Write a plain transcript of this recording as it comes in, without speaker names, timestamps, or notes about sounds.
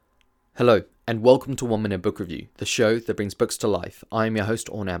Hello, and welcome to 1 Minute Book Review, the show that brings books to life. I am your host,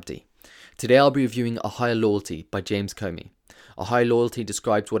 Orn Abdi. Today I'll be reviewing A Higher Loyalty by James Comey. A Higher Loyalty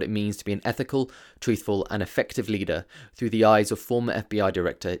describes what it means to be an ethical, truthful, and effective leader through the eyes of former FBI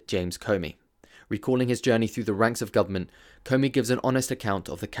Director James Comey. Recalling his journey through the ranks of government, Comey gives an honest account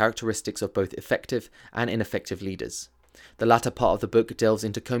of the characteristics of both effective and ineffective leaders. The latter part of the book delves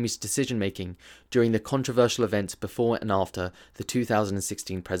into Comey's decision-making during the controversial events before and after the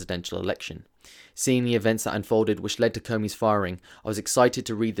 2016 presidential election. Seeing the events that unfolded which led to Comey's firing, I was excited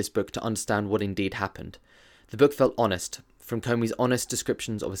to read this book to understand what indeed happened. The book felt honest, from Comey's honest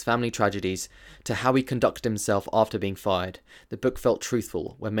descriptions of his family tragedies to how he conducted himself after being fired. The book felt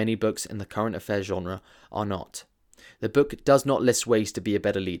truthful, where many books in the current affairs genre are not. The book does not list ways to be a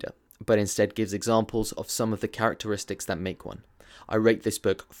better leader, but instead gives examples of some of the characteristics that make one. I rate this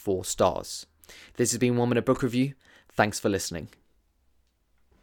book 4 stars. This has been 1 Minute Book Review. Thanks for listening.